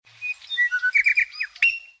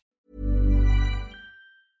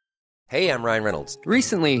Hey, I'm Ryan Reynolds.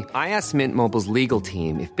 Recently, I asked Mint Mobile's legal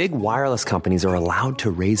team if big wireless companies are allowed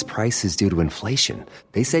to raise prices due to inflation.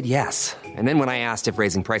 They said yes. And then when I asked if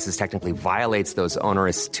raising prices technically violates those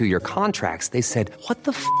onerous 2-year contracts, they said, "What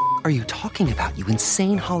the f*** are you talking about, you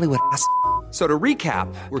insane Hollywood ass?" So to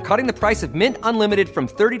recap, we're cutting the price of Mint Unlimited from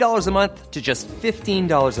 $30 a month to just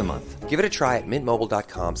 $15 a month. Give it a try at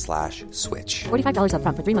mintmobile.com/switch. $45 up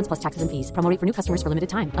front for 3 months plus taxes and fees. Promo rate for new customers for limited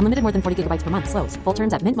time. Unlimited more than 40 gigabytes per month. Slows full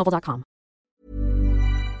terms at mintmobile.com.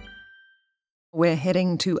 We're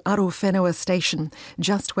heading to Arowhenua Station,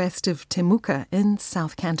 just west of Temuka in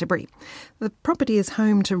South Canterbury. The property is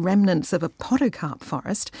home to remnants of a podocarp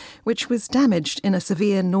forest, which was damaged in a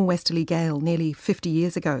severe norwesterly gale nearly 50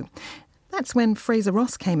 years ago. That's when Fraser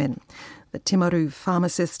Ross came in. The Timaru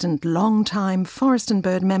pharmacist and long-time Forest and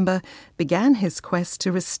Bird member began his quest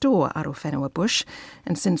to restore Arowhenua Bush,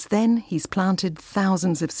 and since then he's planted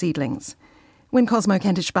thousands of seedlings. When Cosmo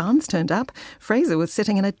Kentish Barnes turned up, Fraser was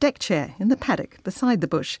sitting in a deck chair in the paddock beside the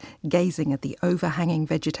bush, gazing at the overhanging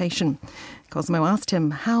vegetation. Cosmo asked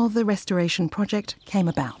him how the restoration project came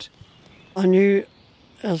about. I knew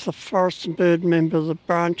as a Forest and Bird member the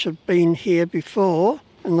branch had been here before,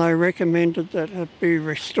 and they recommended that it be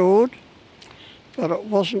restored. But it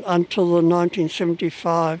wasn't until the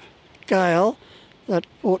 1975 gale that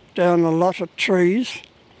brought down a lot of trees,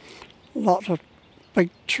 a lot of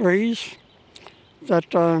big trees,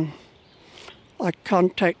 that I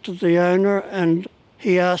contacted the owner and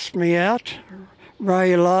he asked me out,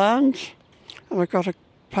 Ray Lyons, and I got to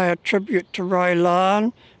pay a tribute to Ray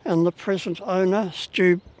Lyon and the present owner,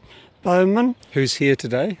 Stu Bowman. Who's here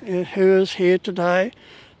today? Who is here today,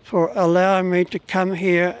 for allowing me to come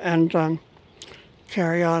here and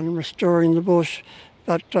carry on restoring the bush.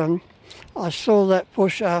 But I saw that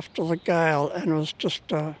bush after the gale and it was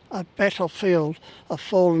just a battlefield of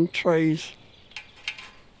fallen trees.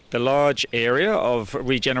 The large area of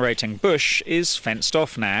regenerating bush is fenced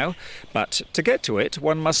off now, but to get to it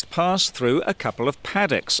one must pass through a couple of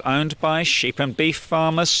paddocks owned by sheep and beef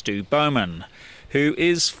farmer Stu Bowman, who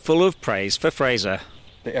is full of praise for Fraser.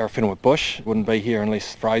 The Arowhenua Bush wouldn't be here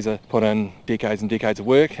unless Fraser put in decades and decades of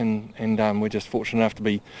work, and we're just fortunate enough to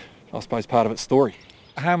be, I suppose, part of its story.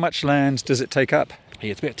 How much land does it take up?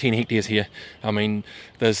 Yeah, it's about 10 hectares here. I mean,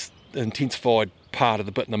 there's the intensified part of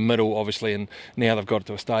the bit in the middle, obviously, and now they've got it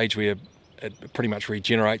to a stage where it pretty much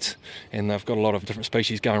regenerates, and they've got a lot of different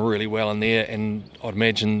species going really well in there, and I'd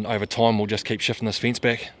imagine over time we'll just keep shifting this fence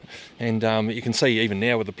back. And you can see even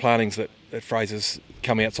now with the plantings that Fraser's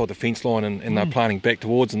come outside the fence line and they're planting back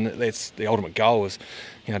towards, and that's the ultimate goal, is,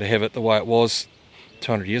 you know, to have it the way it was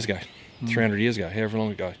 200 years ago, 300 years ago, however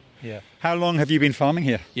long ago. Yeah. How long have you been farming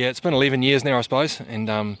here? Yeah, it's been 11 years now, I suppose,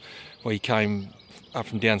 and we came up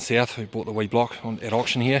from down south. We bought the wee block at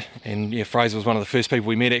auction here, and yeah, Fraser was one of the first people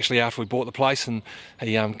we met actually after we bought the place, and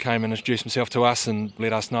he came and introduced himself to us and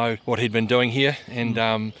let us know what he'd been doing here, and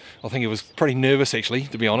I think he was pretty nervous actually,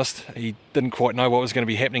 to be honest. He didn't quite know what was going to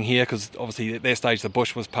be happening here, because obviously at that stage the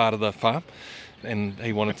bush was part of the farm, and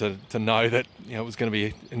he wanted to know that, you know, it was going to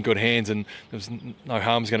be in good hands and there was no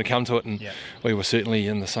harm was going to come to it, and we were certainly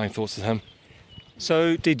in the same thoughts as him.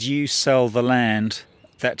 So did you sell the land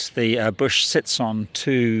that the bush sits on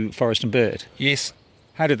to Forest and Bird? Yes.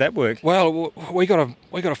 How did that work? Well, we got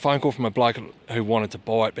a phone call from a bloke who wanted to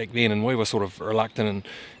buy it back then, and we were sort of reluctant, and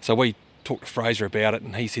so we talked to Fraser about it,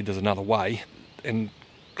 and he said there's another way, and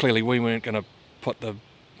clearly we weren't going to put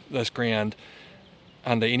this ground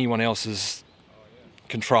under anyone else's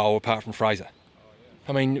control apart from Fraser.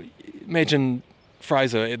 I mean, imagine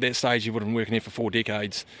Fraser at that stage, he would have been working there for 4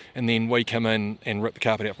 decades, and then we come in and rip the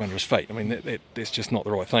carpet out from under his feet. I mean, that's just not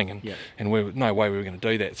the right thing, and no way we were going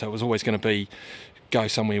to do that. So it was always going to be go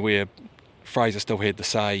somewhere where Fraser still had the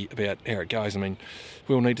say about how it goes. I mean,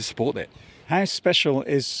 we'll need to support that. How special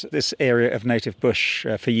is this area of native bush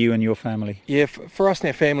for you and your family? Yeah, for us and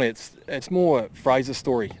our family, it's more Fraser's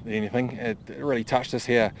story than anything. It really touched us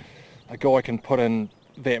how a guy can put in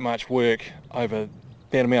that much work over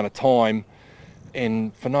that amount of time,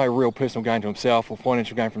 and for no real personal gain to himself or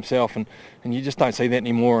financial gain for himself, and you just don't see that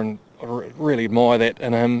anymore, and I really admire that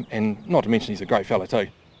in him, and not to mention he's a great fellow too.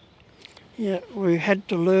 Yeah, we had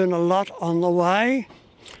to learn a lot on the way.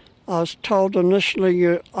 I was told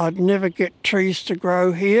initially I'd never get trees to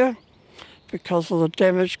grow here because of the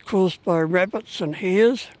damage caused by rabbits and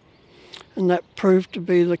hares, and that proved to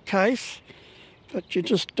be the case. But you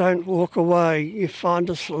just don't walk away, you find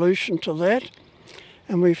a solution to that.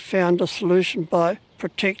 And we found a solution by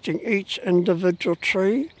protecting each individual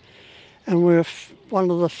tree, and we're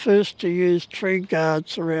one of the first to use tree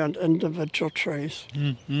guards around individual trees.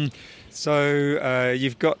 Mm-hmm. So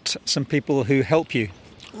you've got some people who help you?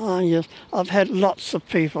 Oh, yes. I've had lots of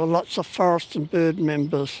people, lots of forest and bird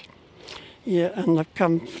members. Yeah, and they've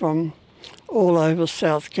come from all over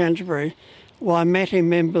South Canterbury. Waimate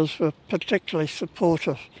members were particularly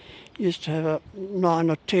supportive. Used to have 9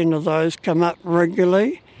 or 10 of those come up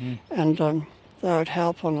regularly, and they would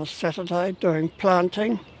help on a Saturday doing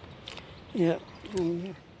planting. Yeah.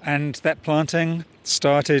 And that planting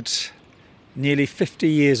started nearly 50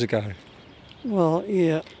 years ago. Well,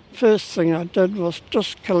 yeah. First thing I did was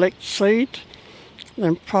just collect seed,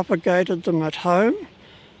 then propagated them at home,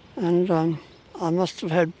 and I must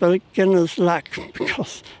have had beginner's luck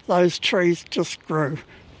because those trees just grew.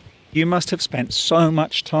 You must have spent so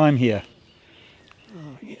much time here.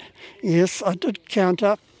 Oh, yeah. Yes, I did count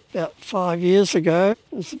up about 5 years ago.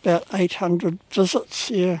 It was about 800 visits,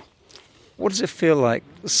 yeah. What does it feel like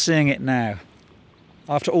seeing it now,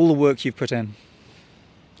 after all the work you've put in?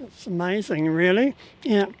 It's amazing, really.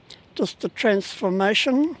 Yeah, just the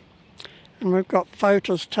transformation. And we've got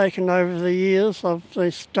photos taken over the years of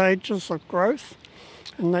the stages of growth.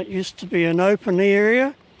 And that used to be an open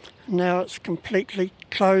area. Now it's completely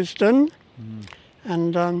closed in.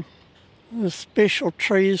 And there's special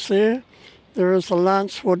trees there. There is a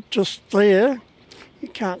lancewood just there. You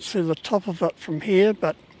can't see the top of it from here,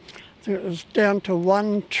 but it was down to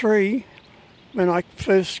one tree when I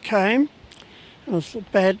first came. It was a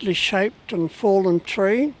badly shaped and fallen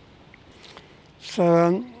tree.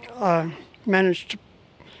 So I managed to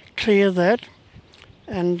clear that,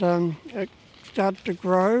 and it started to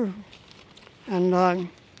grow, and I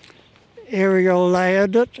aerial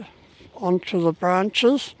layered it onto the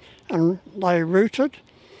branches, and they rooted,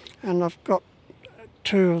 and I've got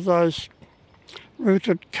 2 of those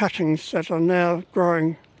rooted cuttings that are now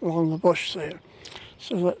growing along the bush there.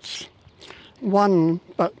 So that's one,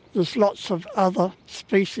 but there's lots of other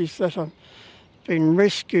species that have been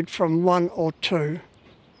rescued from 1 or 2.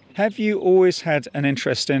 Have you always had an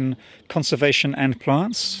interest in conservation and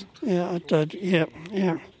plants? Yeah, I did,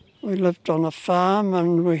 yeah. We lived on a farm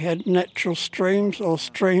and we had natural streams or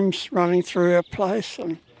streams running through our place,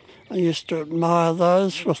 and I used to admire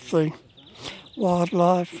those with the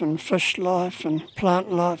wildlife and fish life and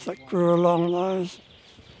plant life that grew along those.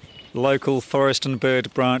 Local Forest and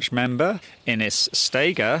Bird Branch member Ines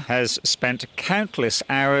Steger has spent countless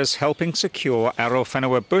hours helping secure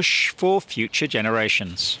Arowhenua Bush for future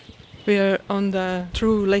generations. We're on the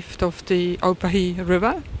true left of the Opahi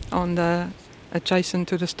River, adjacent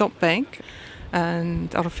to the stop bank, and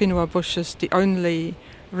Arowhenua Bush is the only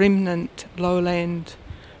remnant lowland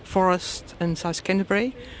forest in South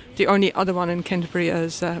Canterbury. The only other one in Canterbury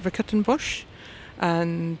is Riccarton Bush.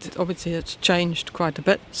 And obviously it's changed quite a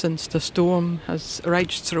bit since the storm has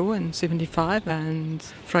raged through in 75, and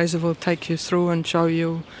Fraser will take you through and show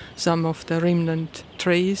you some of the remnant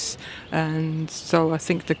trees. And so I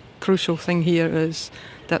think the crucial thing here is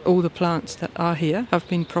that all the plants that are here have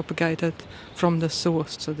been propagated from the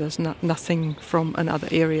source, so there's nothing from another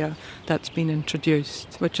area that's been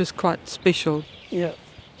introduced, which is quite special. Yeah,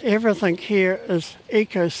 everything here is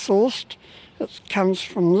eco-sourced. It comes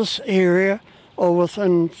from this area or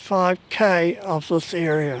within 5k of this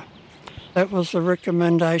area. That was the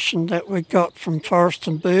recommendation that we got from Forest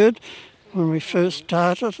and Bird when we first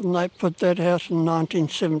started, and they put that out in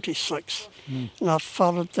 1976. And I've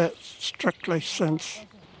followed that strictly since.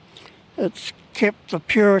 It's kept the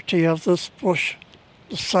purity of this bush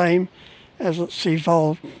the same as it's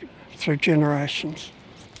evolved through generations.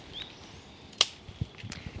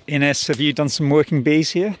 Ines, have you done some working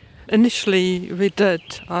bees here? Initially we did.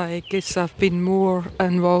 I guess I've been more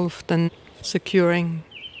involved in securing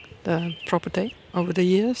the property over the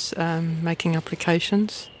years, making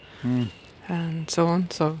applications and so on.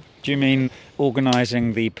 So, do you mean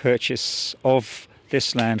organising the purchase of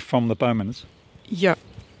this land from the Bowmans? Yeah.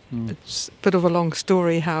 It's a bit of a long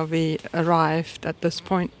story how we arrived at this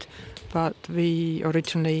point, but we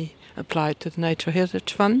originally applied to the Nature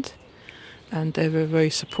Heritage Fund, and they were very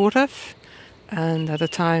supportive. And at the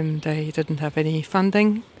time they didn't have any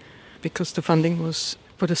funding because the funding was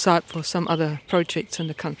put aside for some other projects in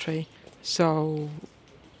the country. So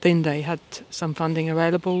then they had some funding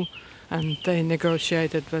available, and they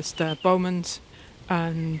negotiated with the Bowmans,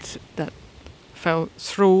 and that fell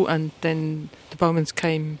through, and then the Bowmans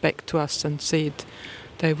came back to us and said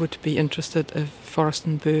they would be interested if Forest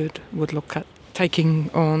and Bird would look at taking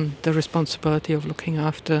on the responsibility of looking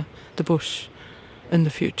after the bush in the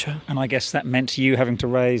future. And I guess that meant you having to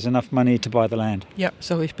raise enough money to buy the land. Yeah,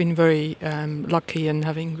 so we've been very lucky in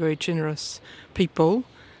having very generous people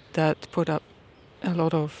that put up a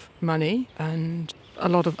lot of money, and a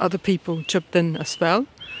lot of other people chipped in as well.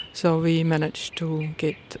 So we managed to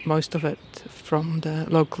get most of it from the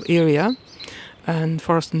local area, and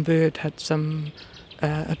Forest and Bird had some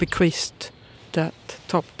a bequest that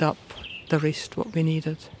topped up the rest what we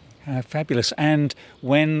needed. Fabulous. And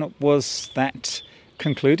when was that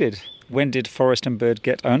concluded? When did Forest and Bird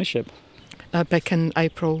get ownership? Back in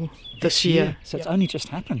April this year. So it's only just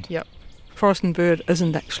happened. Yep. Forest and Bird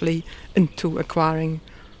isn't actually into acquiring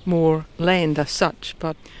more land as such,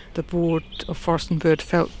 but the board of Forest and Bird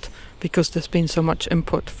felt, because there's been so much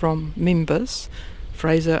input from members,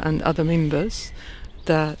 Fraser and other members,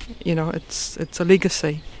 that it's a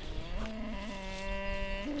legacy.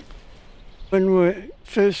 When we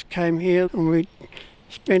first came here, we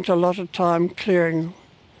spent a lot of time clearing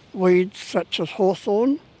weeds such as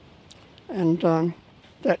hawthorn, and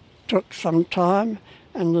that took some time.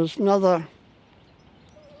 And there's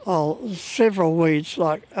several weeds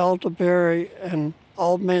like elderberry and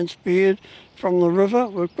old man's beard from the river.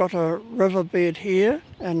 We've got a river bed here,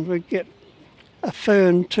 and we get a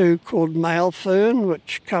fern too called male fern,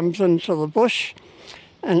 which comes into the bush,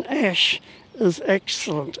 and ash is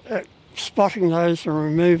excellent at spotting those and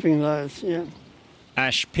removing those. Yeah.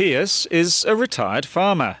 Ash Pearce is a retired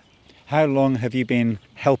farmer. How long have you been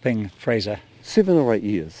helping Fraser? 7 or 8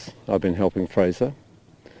 years I've been helping Fraser,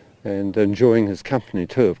 and enjoying his company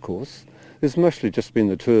too, of course. There's mostly just been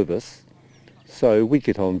the two of us, so we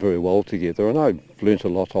get on very well together, and I've learnt a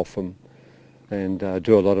lot off him, and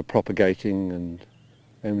do a lot of propagating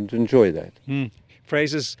and enjoy that.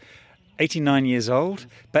 Fraser's 89 years old,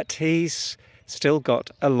 but he's still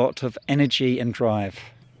got a lot of energy and drive.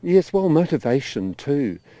 Yes, well, motivation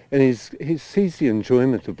too, and he sees the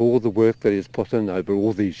enjoyment of all the work that he's put in over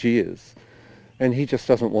all these years, and he just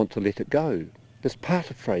doesn't want to let it go. It's part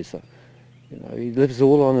of Fraser. He lives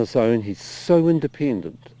all on his own. He's so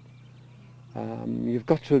independent. You've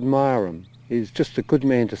got to admire him. He's just a good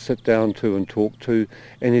man to sit down to and talk to,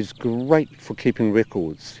 and he's great for keeping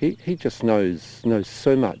records. He just knows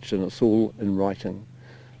so much, and it's all in writing.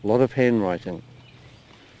 A lot of handwriting.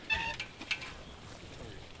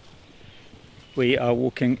 We are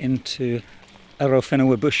walking into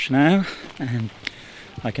Arowhenua Bush now, and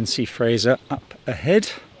I can see Fraser up ahead.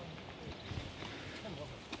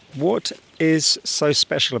 What is so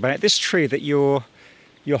special about this tree that you're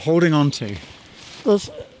holding on to? This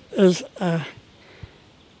is a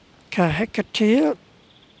kahikatea.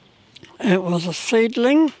 It was a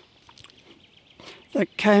seedling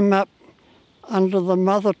that came up under the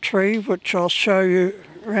mother tree, which I'll show you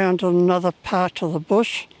around in another part of the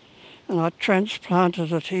bush, and I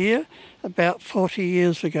transplanted it here about 40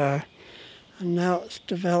 years ago, and now it's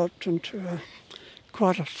developed into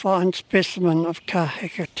quite a fine specimen of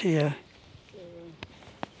kahikatea.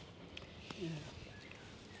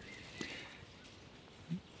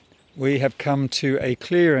 We have come to a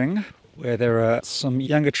clearing where there are some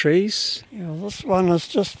younger trees. Yeah, this one has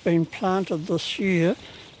just been planted this year.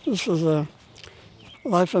 This is a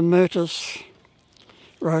Arowhenua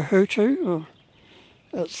rohutu.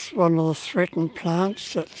 It's one of the threatened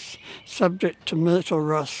plants that's subject to myrtle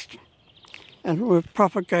rust. And we've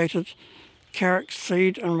propagated carrot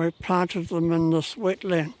seed and we've planted them in this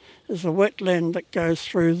wetland. There's a wetland that goes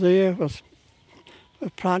through there with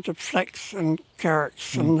we've planted flax and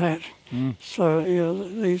carrots and that. So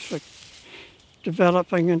these are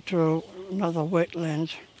developing into another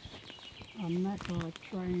wetland. Mackay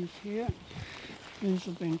trees here. These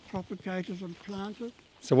have been propagated and planted.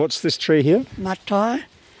 So what's this tree here? Matai.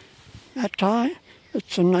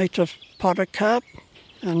 It's a native podocarp,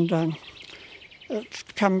 and it's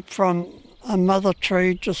come from a mother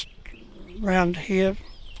tree just round here.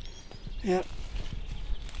 Yeah.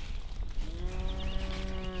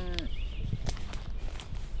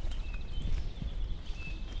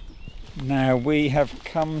 Now we have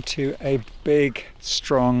come to a big,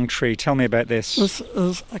 strong tree. Tell me about this. This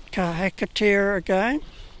is a kahikatea again.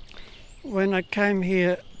 When I came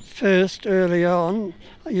here first early on,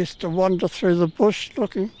 I used to wander through the bush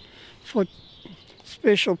looking for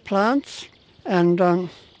special plants, and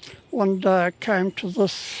one day I came to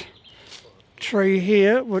this tree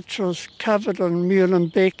here, which was covered in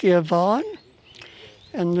Muhlenbeckia vine,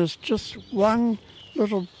 and there's just one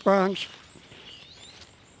little branch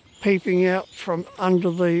peeping out from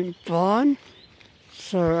under the vine.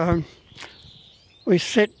 So we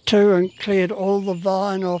set to and cleared all the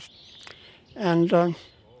vine off, and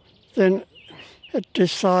then it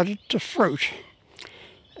decided to fruit.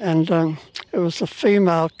 And it was a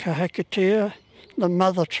female kahikatea, the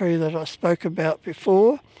mother tree that I spoke about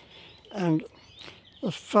before. And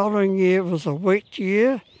the following year was a wet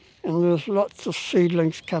year, and there's lots of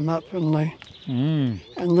seedlings come up in there.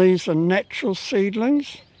 And these are natural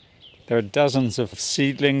seedlings. There are dozens of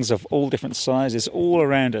seedlings of all different sizes all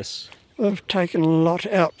around us. We've taken a lot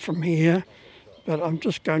out from here, but I'm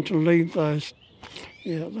just going to leave those.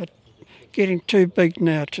 Yeah, they're getting too big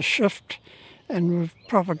now to shift, and we've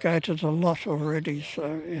propagated a lot already,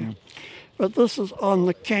 so yeah. But this is on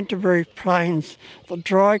the Canterbury Plains, the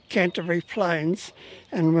dry Canterbury Plains,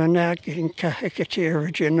 and we're now getting kahikatea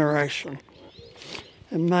regeneration.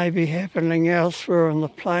 It may be happening elsewhere in the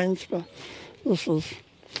plains, but this is,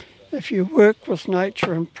 if you work with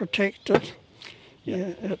nature and protect it,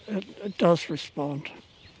 it does respond.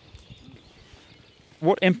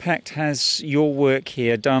 What impact has your work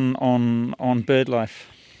here done on bird life?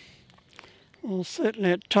 Well,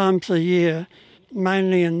 certainly at times of year,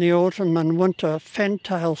 mainly in the autumn and winter,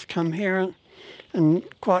 fantails come here in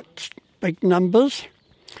quite big numbers,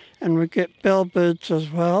 and we get bellbirds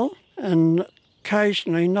as well, and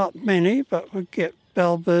occasionally, not many, but we get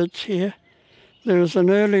bellbirds here. There was an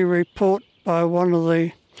early report by one of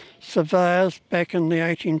the surveyors back in the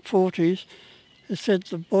 1840s who said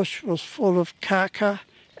the bush was full of kaka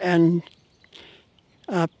and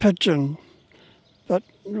pigeon, but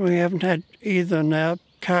we haven't had either now.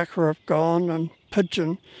 Kaka have gone and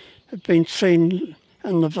pigeon have been seen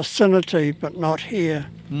in the vicinity, but not here.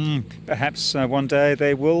 Perhaps one day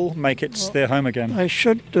they will make it their home again. They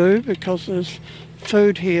should do, because there's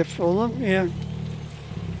food here for them, yeah.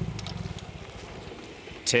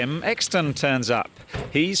 Tim Exton turns up.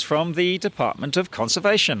 He's from the Department of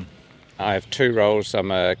Conservation. I have two roles.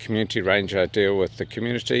 I'm a community ranger. I deal with the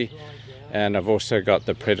community, and I've also got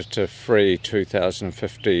the predator-free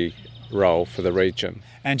 2050 role for the region.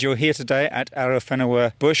 And you're here today at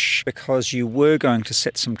Arowhenua Bush because you were going to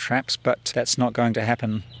set some traps, but that's not going to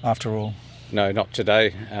happen after all. No, not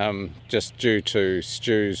today, just due to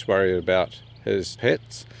Stu's worry about his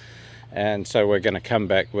pets. And so we're going to come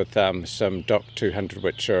back with some Doc 200,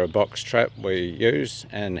 which are a box trap we use,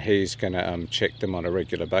 and he's going to check them on a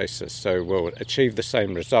regular basis. So we'll achieve the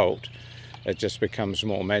same result. It just becomes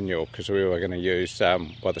more manual, because we were going to use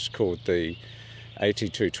what is called the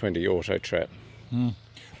 8220 auto trap.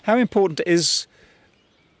 How important is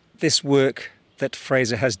this work that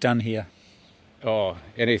Fraser has done here? Oh,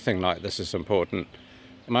 anything like this is important.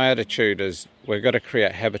 My attitude is we've got to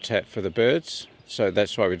create habitat for the birds, so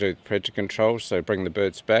that's why we do predator control, so bring the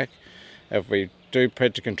birds back. If we do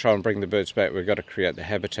predator control and bring the birds back, we've got to create the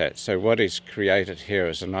habitat. So what he's created here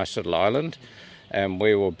is a nice little island, and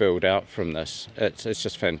we will build out from this. It's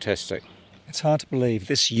just fantastic. It's hard to believe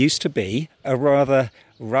this used to be a rather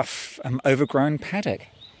rough, overgrown paddock.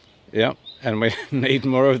 Yeah, and we need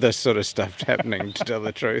more of this sort of stuff happening, to tell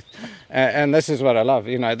the truth. And this is what I love.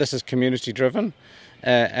 You know, this is community driven,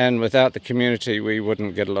 and without the community we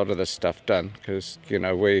wouldn't get a lot of this stuff done, because, you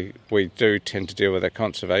know, we do tend to deal with our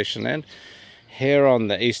conservation land. Here on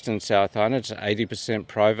the eastern South Island, it's 80%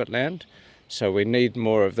 private land, so we need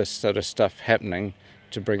more of this sort of stuff happening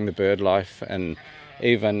to bring the bird life, and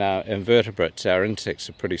even invertebrates, our insects,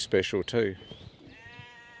 are pretty special too.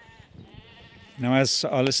 Now, as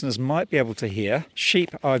our listeners might be able to hear,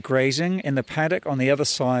 sheep are grazing in the paddock on the other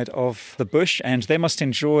side of the bush, and they must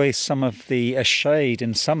enjoy some of the shade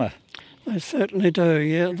in summer. They certainly do,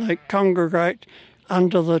 yeah. They congregate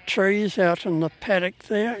under the trees out in the paddock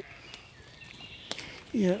there.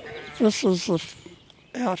 Yeah, this is the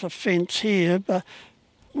outer fence here, but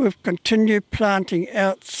we've continued planting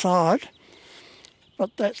outside,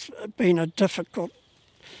 but that's been a difficult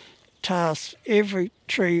task. Every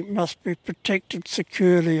tree must be protected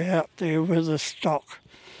securely out there with the stock.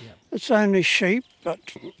 Yep. It's only sheep, but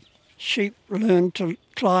sheep learn to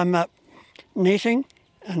climb up netting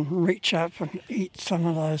and reach up and eat some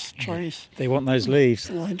of those trees. They want those leaves.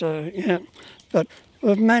 They do, yeah. But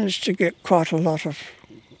we've managed to get quite a lot of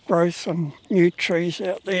growth and new trees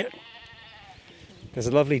out there. There's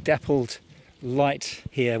a lovely dappled light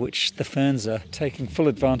here which the ferns are taking full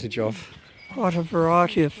advantage of. Quite a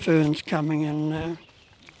variety of ferns coming in now.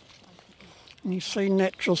 And you see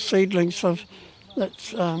natural seedlings of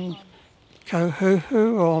that's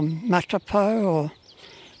kohuhu or matapo or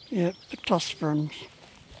pittosporums.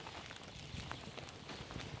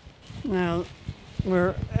 Now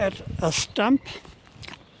we're at a stump,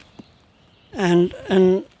 and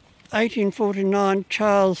in 1849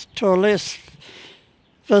 Charles Torles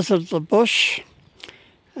visited the bush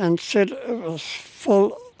and said it was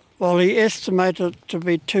full. Well, he estimated it to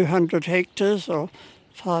be 200 hectares or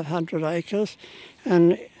 500 acres,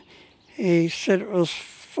 and he said it was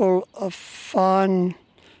full of fine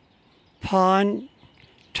pine,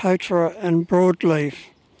 totara and broadleaf.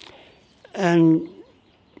 And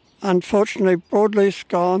unfortunately, broadleaf's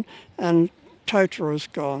gone and totara's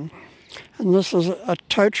gone. And this is a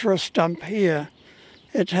totara stump here.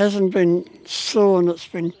 It hasn't been sawn, it's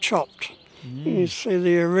been chopped. You see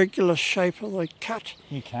the irregular shape of the cut.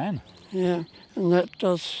 You can. Yeah, and that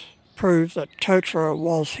does prove that totara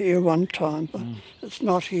was here one time, but it's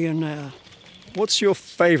not here now. What's your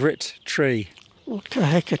favourite tree? Well,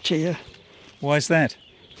 kahakatea. Why's that?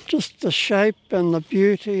 Just the shape and the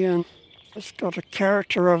beauty, and it's got a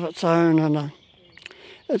character of its own, and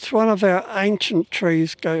it's one of our ancient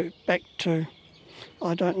trees, go back to,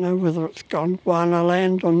 I don't know whether it's Gondwana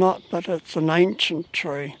land or not, but it's an ancient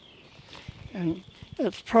tree. And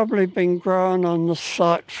it's probably been grown on this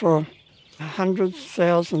site for hundreds,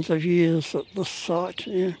 thousands of years at this site,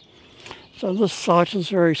 yeah. So this site is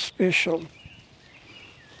very special.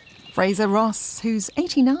 Fraser Ross, who's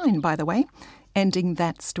 89, by the way, ending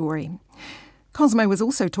that story. Cosmo was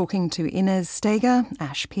also talking to Inez Steger,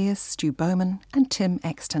 Ash Pearce, Stu Bowman and Tim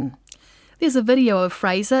Exton. There's a video of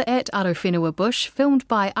Fraser at Arowhenua Bush, filmed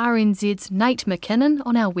by RNZ's Nate McKinnon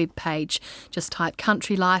on our webpage. Just type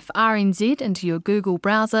Country Life RNZ into your Google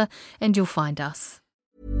browser and you'll find us.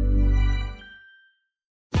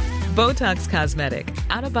 Botox Cosmetic,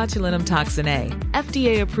 out of botulinum toxin A,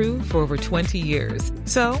 FDA approved for over 20 years.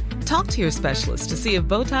 So, talk to your specialist to see if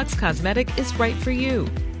Botox Cosmetic is right for you.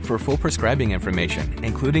 For full prescribing information,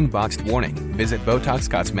 including boxed warning, visit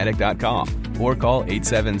BotoxCosmetic.com or call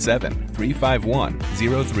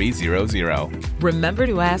 877-351-0300. Remember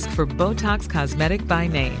to ask for Botox Cosmetic by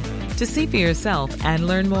name. To see for yourself and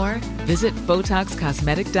learn more, visit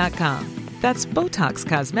BotoxCosmetic.com. That's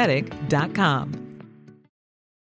BotoxCosmetic.com.